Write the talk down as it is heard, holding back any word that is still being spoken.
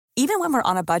Even when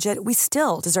we're on a budget, we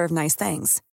still deserve nice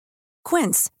things.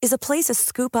 Quince is a place to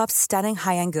scoop up stunning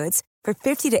high-end goods for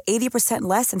 50 to 80%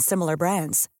 less than similar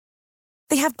brands.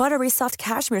 They have buttery soft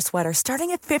cashmere sweaters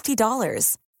starting at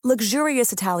 $50,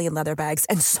 luxurious Italian leather bags,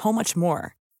 and so much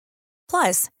more.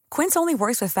 Plus, Quince only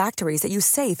works with factories that use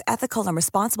safe, ethical, and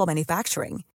responsible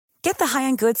manufacturing. Get the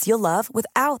high-end goods you'll love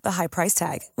without the high price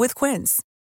tag with Quince.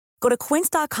 Go to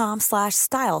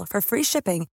quince.com/style for free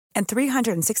shipping and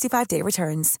 365-day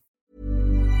returns.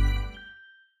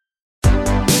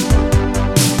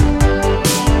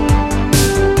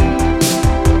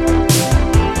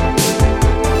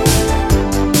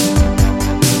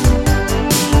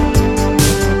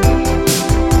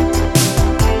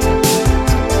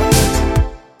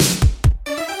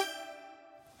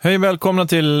 Hej, välkomna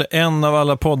till en av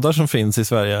alla poddar som finns i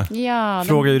Sverige. Ja,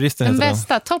 Fråga juristen den heter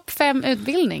bästa, topp 5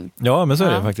 utbildning. Ja, men så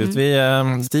är det faktiskt.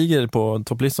 Vi stiger på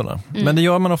topplistorna. Men det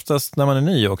gör man oftast när man är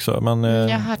ny också.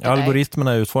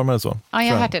 Algoritmerna är utformade så. Ja,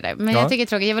 jag har hört det. Men jag tycker det är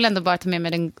tråkigt. Jag vill ändå bara ta med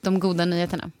mig de goda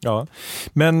nyheterna. Ja,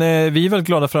 men vi är väldigt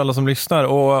glada för alla som lyssnar.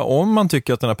 Och om man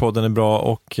tycker att den här podden är bra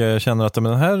och känner att den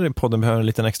här podden behöver en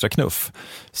liten extra knuff,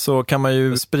 så kan man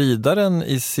ju sprida den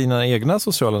i sina egna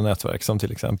sociala nätverk, som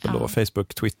till exempel då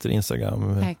Facebook, Twitter,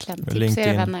 Instagram, verkligen. LinkedIn. Tipsa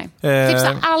era vänner.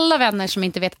 Tipsa alla vänner som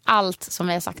inte vet allt som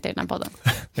vi har sagt i den här podden.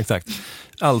 Exakt.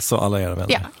 Alltså alla era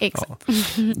vänner. Ja, exakt. Ja.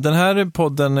 Den här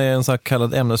podden är en så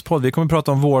kallad ämnespodd. Vi kommer att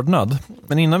prata om vårdnad.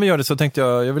 Men innan vi gör det så tänkte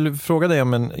jag vill fråga dig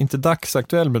om en, inte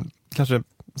dagsaktuell, men kanske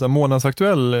så här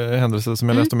månadsaktuell händelse som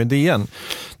jag läste om i DN.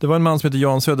 Det var en man som heter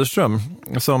Jan Söderström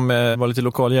som var lite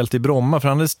lokal hjälte i Bromma, för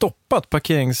han hade stoppat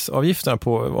parkeringsavgifterna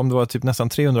på, om det var typ nästan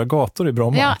 300 gator i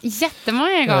Bromma. Ja,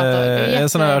 jättemånga gator. En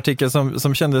sån här artikel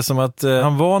som kändes som att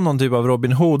han var någon typ av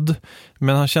Robin Hood,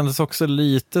 men han kändes också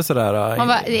lite sådär...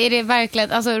 Är det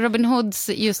verkligen, alltså Robin Hoods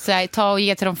just såhär, ta och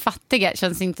ge till de fattiga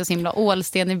känns inte så himla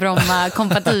Ålsten i Bromma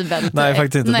kompatibelt. Nej,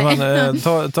 faktiskt inte. Man,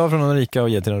 ta från de rika och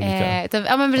ge till de rika.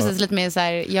 Ja, men precis, lite mer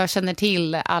såhär, jag känner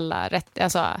till alla rätt,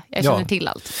 alltså jag känner till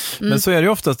allt. Men så är det ju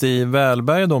oftast i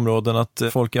välbärgade områden att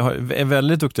folk är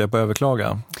väldigt duktiga på att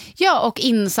överklaga. Ja, och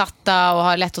insatta och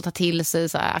har lätt att ta till sig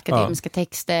så här, akademiska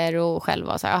texter och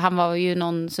själva så här. Och han var ju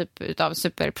någon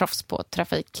superproffs på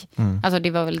trafik. Alltså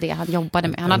det var väl det han jobbade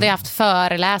med. Han hade haft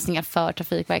föreläsningar för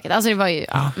Trafikverket. Alltså det var ju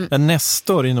en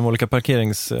nestor inom olika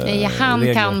parkeringsregler.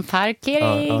 Han kan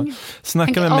parkering.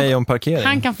 Snacka med mig om parkering.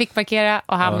 Han kan fick parkera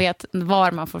och han vet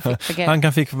var man får fick parkera. Han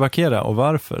kan fick parkera och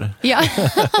varför. Ja.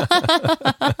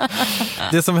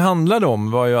 Det som handlade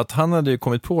om var ju att han hade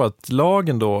kommit på att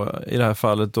lagen då i det här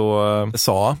fallet då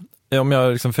sa, om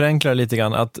jag liksom förenklar lite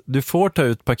grann, att du får ta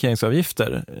ut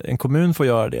parkeringsavgifter. En kommun får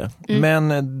göra det.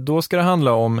 Men då ska det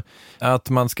handla om att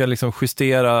man ska liksom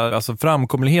justera alltså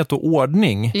framkomlighet och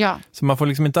ordning. Ja. Så man får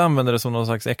liksom inte använda det som någon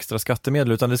slags extra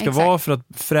skattemedel, utan det ska vara för att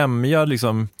främja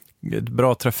liksom ett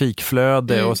bra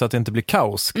trafikflöde och så att det inte blir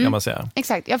kaos, kan man säga.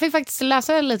 Exakt. Jag fick faktiskt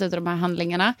läsa lite av de här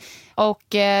handlingarna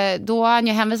och då har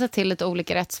jag hänvisat till lite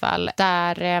olika rättsfall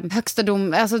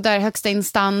där högsta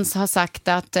instans har sagt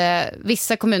att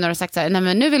vissa kommuner har sagt så här, nej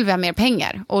men nu vill vi ha mer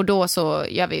pengar och då så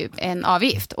gör vi en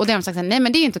avgift. Och det har de sagt så här, nej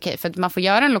men det är inte okej för att man får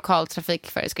göra en lokal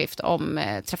trafikföreskrift om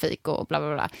trafik och bla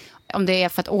bla bla. Om det är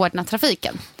för att ordna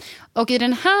trafiken. Och i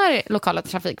den här lokala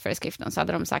trafikföreskriften så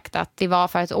hade de sagt att det var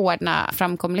för att ordna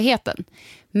framkomligheten.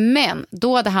 Men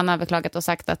då hade han överklagat och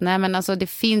sagt att nej men alltså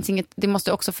det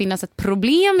måste också finnas ett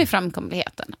problem i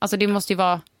framkomligheten. Alltså det måste ju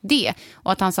vara det.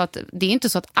 Och att han sa att det är inte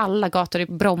så att alla gator i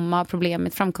Bromma har problem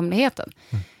med framkomligheten.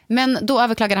 Men då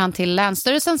överklagade han till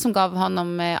Länsstyrelsen som gav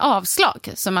honom avslag,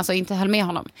 som alltså inte höll med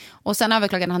honom. Och sen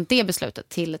överklagade han det beslutet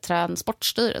till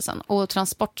Transportstyrelsen. Och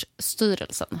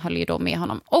Transportstyrelsen höll ju då med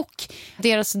honom. Och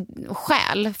deras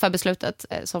skäl för beslutet,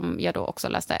 som jag då också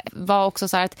läste, var också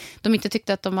så här att de inte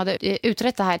tyckte att de hade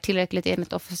utrett det här tillräckligt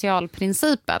enligt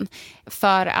officialprincipen.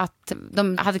 För att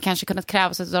de hade kanske kunnat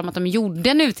kräva sig att de gjorde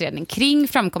en utredning kring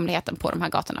framkomligheten på de här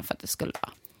gatorna för att det skulle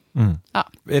vara. Ja.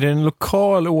 Är det en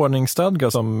lokal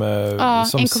ordningsstadga som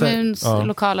en kommuns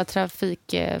lokala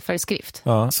trafikföreskrift.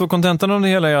 Ja. Så kontentan av det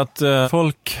hela är att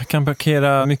folk kan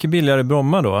parkera mycket billigare i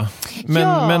Bromma då.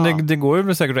 Men det går ju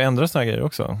väl säkert att ändra såna grejer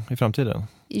också i framtiden.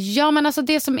 Ja, men alltså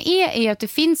det som är att det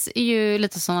finns ju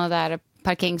lite sådana där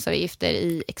parkeringsavgifter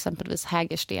i exempelvis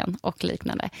Hägersten och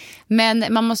liknande. Men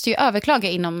man måste ju överklaga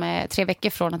inom 3 veckor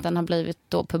från att den har blivit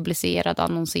då publicerad,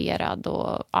 annonserad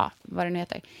och vad det nu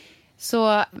heter.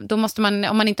 Så då måste man,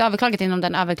 om man inte överklagat inom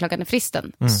den överklagande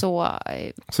fristen, så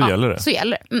gäller det. Så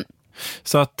gäller det.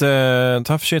 Så att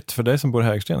tough shit för dig som bor i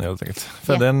Hägersten helt enkelt.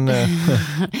 För den,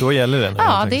 då gäller den.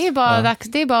 Ja, det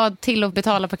är bara till att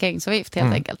betala parkeringsavgift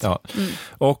helt enkelt. Ja.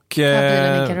 Och,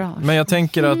 men jag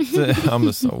tänker att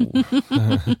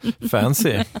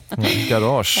fancy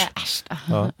garage.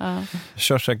 Ja.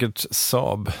 Kör säkert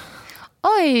Saab.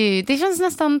 Oj, det känns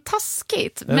nästan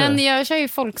taskigt. Men jag kör ju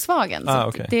Volkswagen. Så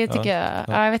okay. det tycker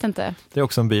jag vet inte. Det är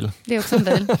också en bil.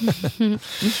 Mm.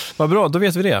 Vad bra, då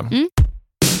vet vi det.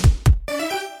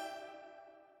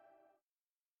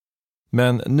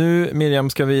 Men nu, Miriam,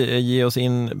 ska vi ge oss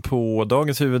in på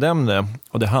dagens huvudämne.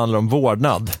 Och det handlar om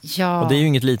vårdnad. Ja. Och det är ju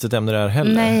inget litet ämne där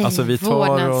heller. Nej, alltså vi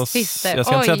tar oss, jag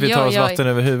ska inte säga att vi tar oss vatten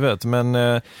över huvudet.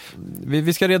 Men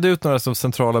vi ska reda ut några så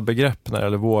centrala begrepp när det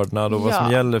gäller vårdnad. Och vad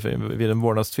som gäller vid en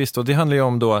vårdnadstvist. Och det handlar ju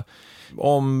om då,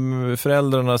 om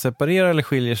föräldrarna separerar eller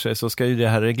skiljer sig så ska ju det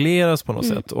här regleras på något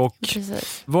sätt. Och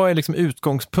vad är liksom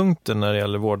utgångspunkten när det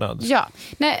gäller vårdnad? Ja,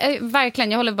 nej,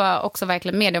 verkligen. Jag håller bara också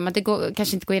verkligen med om att det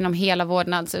kanske inte går igenom hela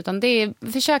vårdnads utan det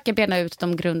är försöka bena ut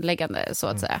de grundläggande så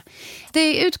att säga.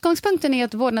 Utgångspunkten är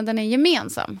att vårdnaden är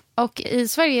gemensam. Och i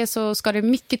Sverige så ska det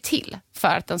mycket till för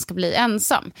att den ska bli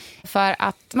ensam. För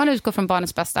att man utgår från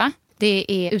barnets bästa. Det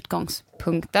är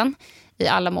utgångspunkten i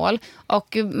alla mål.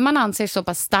 Och man anser så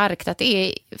pass starkt att det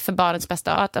är för barnets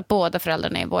bästa att båda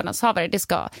föräldrarna är vårdnadshavare. Det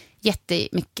ska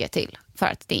jättemycket till för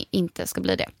att det inte ska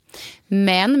bli det.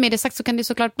 Men med det sagt så kan det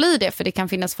såklart bli det. För det kan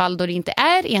finnas fall då det inte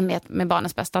är enlighet med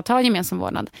barnets bästa att ha gemensam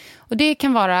vårdnad. Och det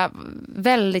kan vara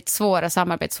väldigt svåra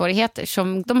samarbetssvårigheter.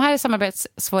 Som de här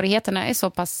samarbetssvårigheterna är så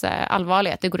pass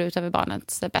allvarliga att det går ut över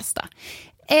barnets bästa.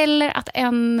 Eller att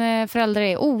en förälder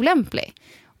är olämplig.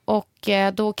 Och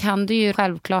då kan det ju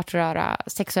självklart röra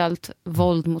sexuellt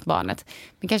våld mot barnet.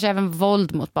 Men kanske även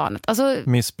våld mot barnet. Alltså,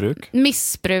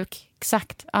 Missbruk,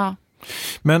 exakt. Ja.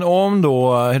 Men om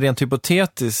då, rent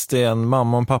hypotetiskt, det är en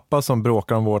mamma och en pappa som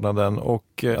bråkar om vårdnaden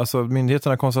och alltså,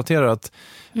 myndigheterna konstaterar att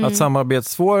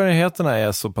samarbetssvårigheterna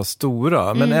är så pass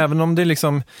stora. Men även om det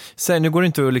liksom, nu går det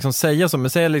inte att liksom säga så, men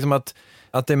säg liksom att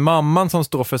det är mamman som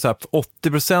står för så här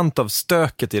 80% av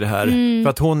stöket i det här. För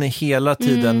att hon är hela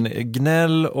tiden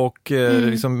gnäll och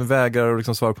liksom vägrar att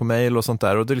liksom svara på mejl och sånt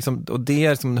där. Och det är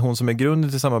liksom hon som är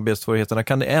grunden till samarbetssvårigheterna.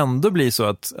 Kan det ändå bli så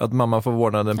att mamman får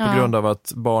vårdnaden på grund av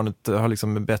att barnet har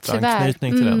liksom en bättre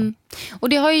anknytning till den? Och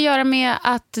det har ju att göra med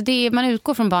att man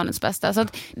utgår från barnets bästa. Så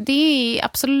att det är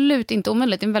absolut inte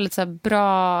omöjligt. Det är en väldigt så här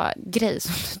bra grej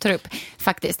som du tar upp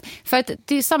faktiskt. För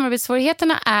att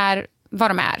samarbetssvårigheterna är vad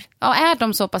de är. Och är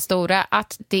de så pass stora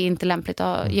att det är inte lämpligt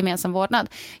att ha gemensam vårdnad,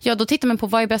 ja då tittar man på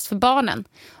vad är bäst för barnen.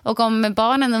 Och om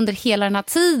barnen under hela den här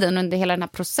tiden, under hela den här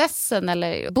processen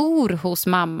eller bor hos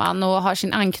mamman och har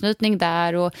sin anknytning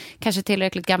där och kanske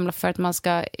tillräckligt gamla för att man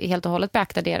ska helt och hållet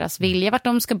beakta deras vilja vart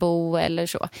de ska bo eller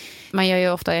så. Man gör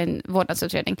ju ofta en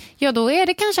vårdnadsutredning. Ja, då är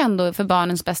det kanske ändå för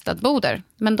barnens bästa att bo där.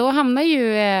 Men då hamnar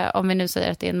ju, om vi nu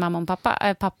säger att det är en mamma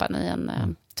och pappan i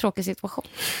en tråkig situation.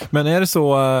 Men är det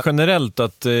så generellt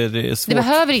att det är svårt? Det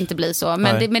behöver inte bli så,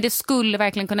 men det skulle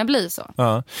verkligen kunna bli så.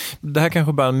 Ja. Det här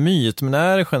kanske bara är en myt, men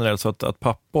är det generellt så att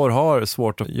pappor har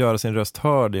svårt att göra sin röst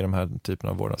hörd i de här typen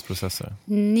av vårdnadsprocesser?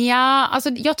 Ja, alltså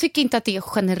jag tycker inte att det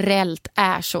generellt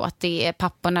är så att det är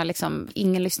papporna liksom,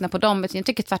 ingen lyssnar på dem, utan jag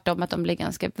tycker tvärtom att de blir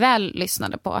ganska väl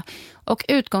lyssnade på. Och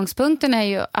utgångspunkten är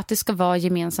ju att det ska vara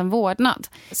gemensam vårdnad.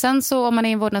 Sen så om man är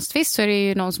i en vårdnadstvist så är det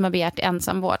ju någon som har begärt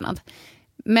ensam vårdnad.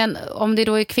 Men om det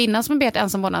då är kvinnan som har begärt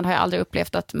ensamvårdnad har jag aldrig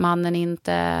upplevt att mannen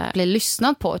inte blir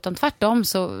lyssnad på, utan tvärtom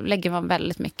så lägger man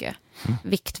väldigt mycket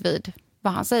vikt vid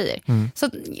vad han säger. Så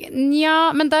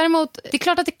ja, men däremot det är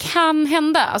klart att det kan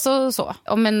hända, alltså så.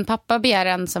 Om en pappa begär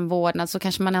ensamvårdnad så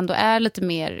kanske man ändå är lite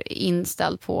mer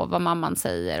inställd på vad mamman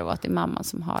säger och att det är mamman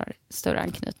som har större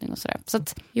anknytning och sådär. Så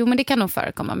att, jo, men det kan nog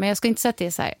förekomma, men jag ska inte säga att det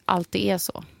är så här, alltid är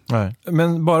så. Nej.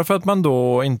 Men bara för att man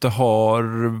då inte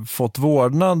har fått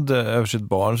vårdnad över sitt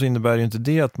barn så innebär ju inte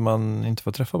det att man inte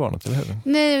får träffa barnet, eller hur?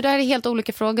 Nej, det här är helt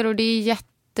olika frågor och det är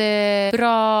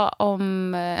jättebra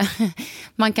om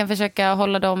man kan försöka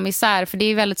hålla dem isär. För det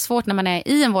är väldigt svårt när man är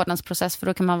i en vårdnadsprocess, för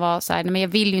då kan man vara så här, nej, men jag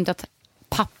vill ju inte att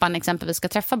pappan exempelvis ska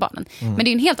träffa barnen. Men det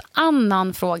är en helt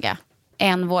annan fråga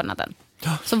än vårdnaden.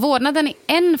 Så vårdnaden är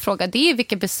en fråga, det är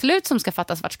vilka beslut som ska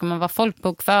fattas, vart ska man vara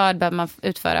folkbokförd, behöver man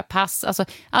utföra pass, alltså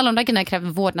alla de där grejerna kräver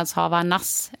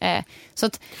vårdnadshavarnas. Så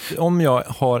att, om jag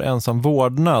har ensam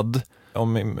vårdnad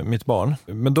om mitt barn,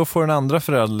 men då får den andra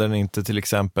föräldern inte till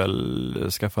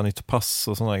exempel skaffa nytt pass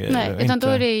och sådana grejer. Nej, utan då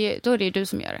är det ju du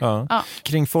som gör det. Ja.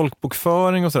 Kring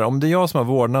folkbokföring och sådär, om det är jag som har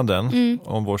vårdnaden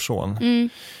om vår son,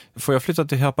 får jag flytta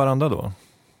till Haparanda då?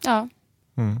 Ja.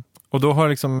 Och då har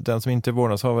liksom den som inte är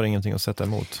vårdnadshavare ingenting att sätta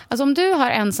emot? Alltså om du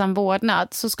har ensam vårdnad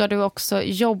så ska du också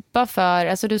jobba för,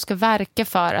 alltså du ska verka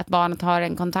för att barnet har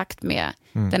en kontakt med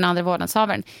den andra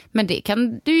vårdnadshavaren. Men det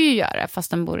kan du ju göra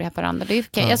fast den bor i Haparanda.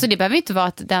 Alltså det behöver inte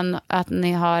vara att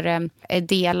ni har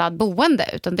delad boende,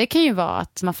 utan det kan ju vara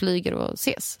att man flyger och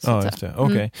ses. Ja, just det.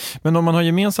 Okej. Men om man har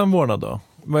gemensam vårdnad då?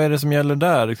 Vad är det som gäller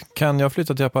där? Kan jag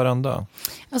flytta till Haparanda?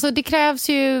 Alltså det krävs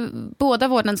ju båda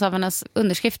vårdnadshavarnas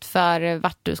underskrift för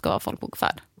vart du ska vara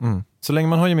folkbokförd. Så länge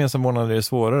man har gemensam vårdnad är det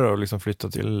svårare att liksom flytta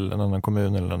till en annan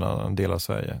kommun eller en annan del av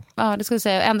Sverige? Ja, det skulle jag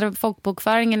säga. Ändra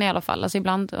folkbokföringen i alla fall. Alltså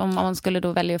ibland om man skulle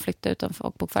då välja att flytta utan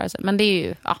folkbokförelse. Men det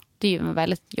är ju en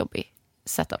väldigt jobbig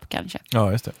setup kanske.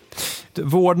 Ja, just det.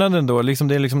 Vårdnaden då, liksom,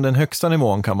 det är liksom den högsta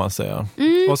nivån kan man säga.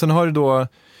 Och sen har du då,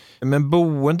 men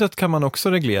boendet kan man också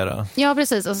reglera. Ja,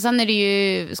 precis. Och sen är det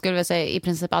ju, skulle jag säga, i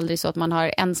princip aldrig så att man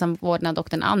har ensam vårdnad och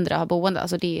den andra har boende.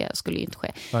 Alltså det skulle ju inte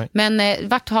ske. Nej. Men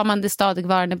vart har man det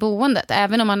stadigvarande boendet?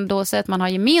 Även om man då säger att man har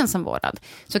gemensam vårdnad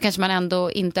så kanske man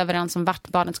ändå inte är överens om vart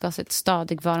barnet ska ha sitt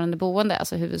stadigvarande boende,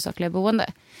 alltså huvudsakliga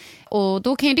boende. Och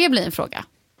då kan ju det bli en fråga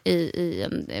i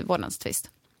en vårdnadstvist.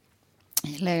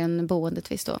 Eller en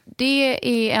boendetvist då. Det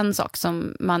är en sak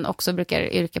som man också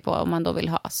brukar yrka på om man då vill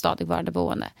ha stadigvarande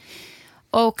boende.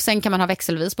 Och sen kan man ha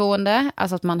växelvis boende,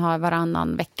 alltså att man har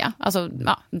varannan vecka, alltså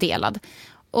delad.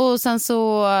 Och sen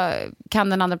så kan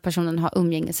den andra personen ha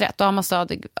umgängesrätt. Då har man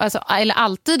eller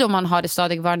alltid om man har det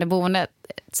stadigvarande boendet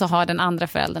så har den andra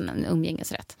föräldern en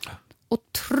umgängesrätt.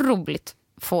 Otroligt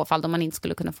få fall då man inte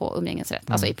skulle kunna få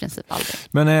umgängesrätt. Alltså i princip aldrig.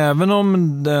 Men även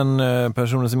om den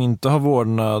personen som inte har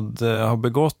vårdnad har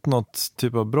begått något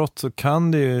typ av brott så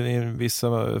kan det ju i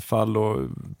vissa fall då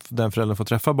den föräldern får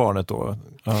träffa barnet då?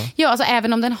 Ja, alltså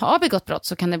även om den har begått brott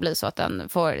så kan det bli så att den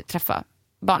får träffa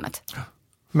barnet.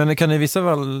 Men det kan i vissa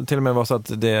fall till och med vara så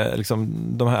att det, liksom,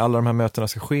 alla de här mötena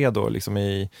ska ske då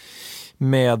liksom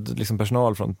med liksom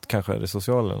personal från kanske det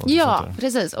sociala. Ja,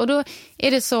 precis. Och då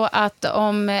är det så att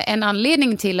om en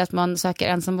anledning till att man söker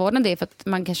ensamvårdnad är för att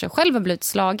man kanske själv har blivit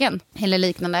slagen eller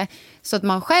liknande, så att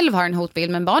man själv har en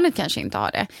hotbild men barnet kanske inte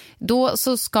har det, då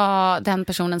så ska den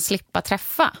personen slippa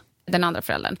träffa den andra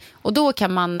föräldern. Och då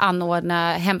kan man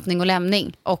anordna hämtning och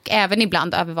lämning och även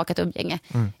ibland övervakat umgänge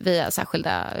via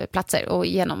särskilda platser och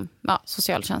genom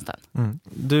socialtjänsten.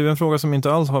 Du, en fråga som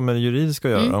inte alls har med det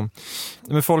juridiska att göra.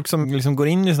 Men folk som liksom går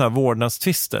in i såna här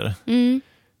vårdnadstvister.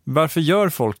 Varför gör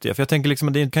folk det? För jag tänker liksom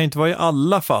att det kan inte vara i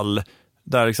alla fall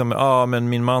där liksom, men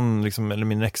min man liksom, eller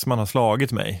min exman har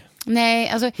slagit mig. Nej,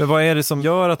 alltså... Men vad är det som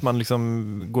gör att man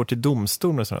liksom går till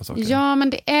domstol med sådana saker? Ja, men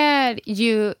det är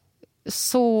ju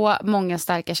så många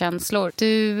starka känslor.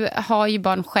 Du har ju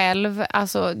barn själv.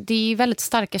 Alltså, det är väldigt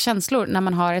starka känslor när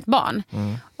man har ett barn.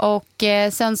 Och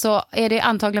sen så är det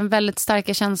antagligen väldigt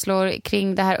starka känslor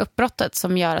kring det här uppbrottet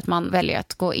som gör att man väljer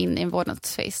att gå in i en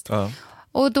vårdnadstvist.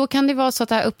 Och då kan det vara så att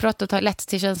det här uppbrottet har lett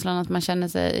till känslan att man känner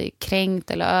sig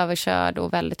kränkt eller överkörd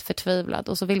och väldigt förtvivlad.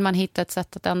 Och så vill man hitta ett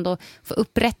sätt att ändå få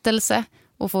upprättelse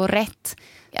och få rätt.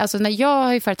 Alltså när jag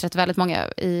har ju företrätt väldigt många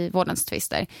i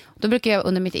vårdnadstvister, då brukar jag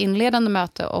under mitt inledande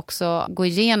möte också gå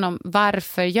igenom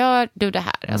varför gör du det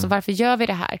här? Alltså varför gör vi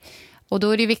det här? Och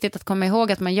då är det viktigt att komma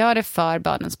ihåg att man gör det för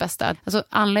barnens bästa. Alltså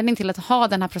anledningen till att ha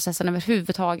den här processen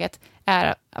överhuvudtaget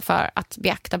är för att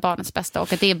beakta barnens bästa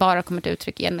och att det bara kommer till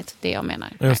uttryck enligt det jag menar.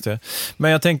 Just det.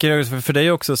 Men jag tänker för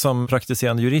dig också som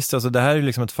praktiserande jurist, alltså det här är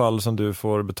liksom ett fall som du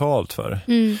får betalt för.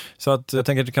 Så att jag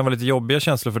tänker att det kan vara lite jobbiga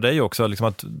känslor för dig också, liksom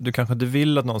att du kanske inte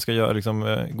vill att någon ska göra,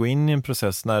 liksom, gå in i en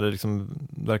process när det liksom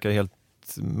verkar helt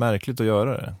märkligt att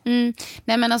göra det.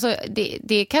 Nej, men alltså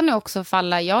det kan ju också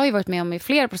falla. Jag har ju varit med om i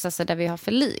flera processer där vi har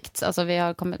förlikt. Alltså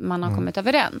man har kommit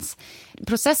överens.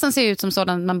 Processen ser ut som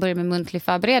sådan att man börjar med muntlig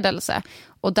förberedelse.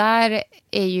 Och där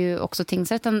är ju också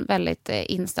tingsrätten väldigt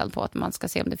inställd på att man ska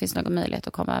se om det finns någon möjlighet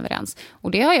att komma överens.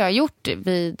 Och det har jag gjort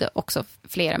vid också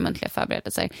flera muntliga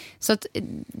förberedelser. Så att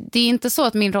det är inte så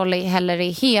att min roll heller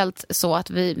är helt så att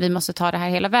vi måste ta det här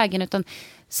hela vägen, utan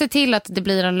se till att det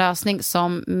blir en lösning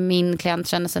som min klient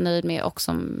känner sig nöjd med och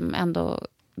som ändå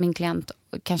min klient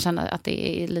kan känna att det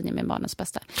är i linje med barnens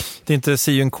bästa. Det är inte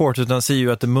see you in court utan see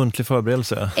you att det är muntlig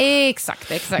förberedelse.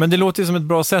 Exakt. Men det låter ju som ett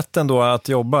bra sätt ändå att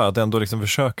jobba, att ändå liksom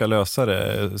försöka lösa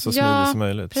det så smidigt som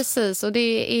möjligt. Precis, och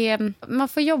det är, man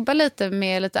får jobba lite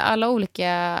med lite alla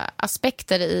olika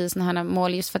aspekter i såna här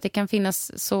mål, just för att det kan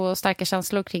finnas så starka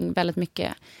känslor kring väldigt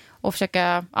mycket och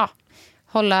försöka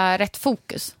hålla rätt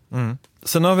fokus.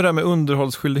 Sen har vi det här med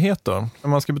underhållsskyldighet då.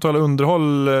 Man ska betala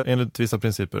underhåll enligt vissa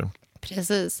principer.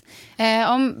 Precis.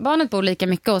 Om barnet bor lika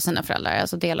mycket hos sina föräldrar,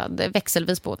 alltså delad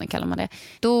växelvis boende kallar man det,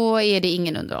 då är det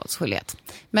ingen underhållsskyldighet.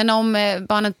 Men om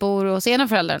barnet bor hos ena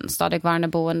föräldern, stadigvarande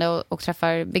boende och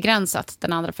träffar begränsat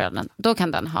den andra föräldern, då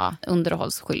kan den ha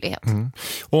underhållsskyldighet.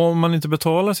 Och om man inte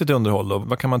betalar sitt underhåll då,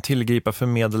 vad kan man tillgripa för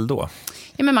medel då?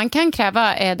 Ja, men man kan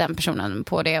kräva den personen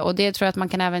på det, och det tror jag att man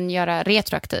kan även göra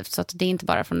retroaktivt, så att det är inte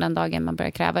bara från den dagen man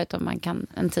börjar kräva, utan man kan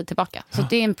en tid tillbaka. Så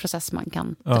det är en process man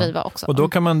kan driva också. Och då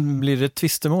kan man bli det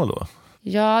tvistemål då?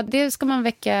 Ja, det ska man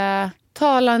väcka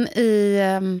talan i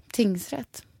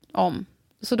tingsrätt om.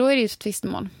 Så då är det ju ett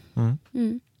tvistemål.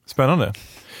 Spännande.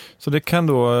 Så det kan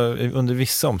då under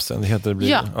vissa omständigheter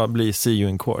bli see you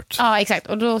in court. Ja, exakt.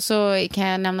 Och då så kan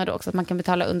jag nämna då också att man kan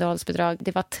betala underhållsbidrag.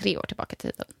 Det var 3 år tillbaka i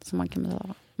tiden som man kan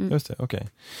betala. Just det, okej.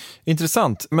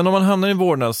 Intressant. Men om man hamnar i en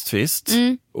vårdnadstvist,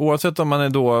 oavsett om man är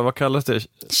då, vad kallas det?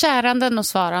 Käranden och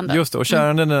svaranden. Just det, och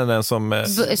käranden är den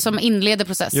som inleder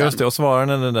processen. Just det, och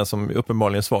svaranden är den som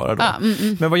uppenbarligen svarar då.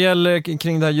 Men vad gäller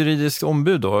kring det här juridiskt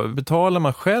ombud då? Betalar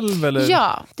man själv eller?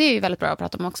 Ja, det är ju väldigt bra att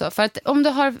prata om också. För att om du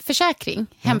har försäkring,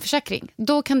 hemförsäkring,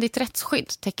 då kan ditt rättsskydd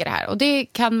täcka det här. Och det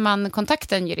kan man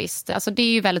kontakta en jurist. Alltså det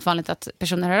är ju väldigt vanligt att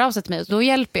personer hör av sig till mig, och då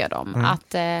hjälper jag dem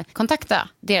att kontakta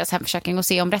deras hemförsäkring och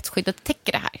se om rättsskyddet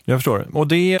täcker det här. Jag förstår. Och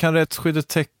det kan rättsskyddet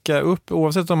täcka upp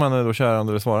oavsett om man är då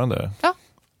kärande eller svarande? Ja.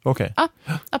 Okej. Ja,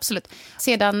 absolut.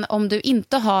 Sedan om du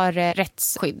inte har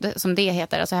rättsskydd, som det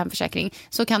heter, alltså hemförsäkring,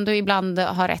 så kan du ibland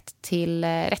ha rätt till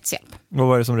rättshjälp. Och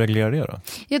vad är det som reglerar det då?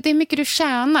 Ja, det är mycket du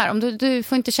tjänar. Om du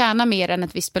får inte tjäna mer än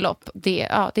ett visst belopp. Det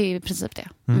är i princip det.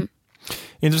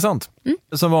 Intressant.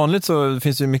 Som vanligt så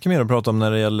finns det ju mycket mer att prata om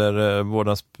när det gäller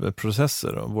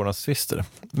vårdnadsprocesser och vårdnadstvister.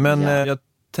 Men jag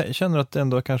känner att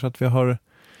ändå kanske att vi har... Jag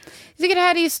tycker det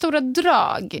här är stora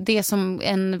drag, det som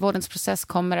en vårdnadsprocess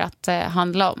kommer att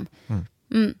handla om.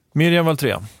 Miriam Valtré,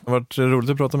 det har varit roligt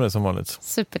att prata med dig som vanligt.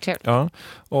 Supertrevligt. Ja.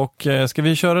 Och ska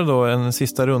vi köra då en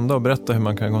sista runda och berätta hur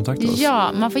man kan kontakta oss?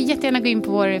 Ja, man får jättegärna gå in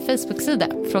på vår Facebook-sida,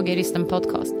 Fråga Juristen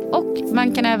Podcast. Och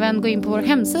man kan även gå in på vår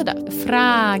hemsida,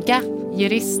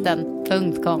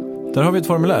 fragajuristen.com. Där har vi ett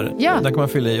formulär. Ja. Där kan man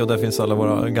fylla i, och där finns alla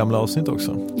våra gamla avsnitt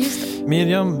också. Just det.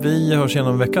 Miriam, vi hörs igen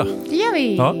om en vecka. Det gör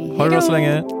vi. Ja, ha det bra så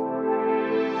länge.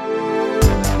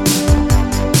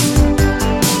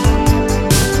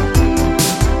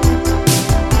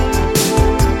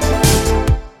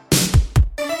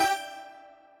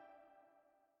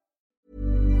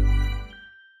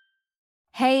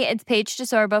 Hey, it's Paige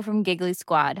DeSorbo from Giggly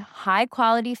Squad. High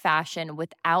quality fashion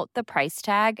without the price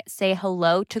tag. Say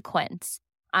hello to Quince.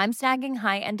 I'm snagging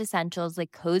high-end essentials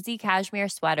like cozy cashmere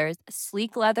sweaters,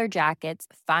 sleek leather jackets,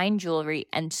 fine jewelry,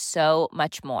 and so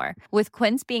much more. With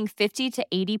Quince being 50 to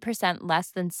 80%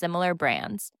 less than similar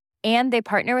brands. And they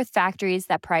partner with factories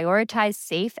that prioritize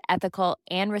safe, ethical,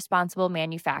 and responsible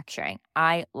manufacturing.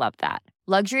 I love that.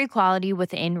 Luxury quality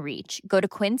within reach. Go to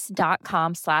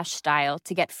quince.com/style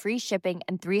to get free shipping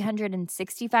and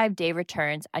 365-day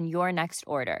returns on your next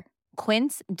order.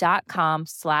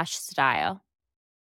 Quince.com/style.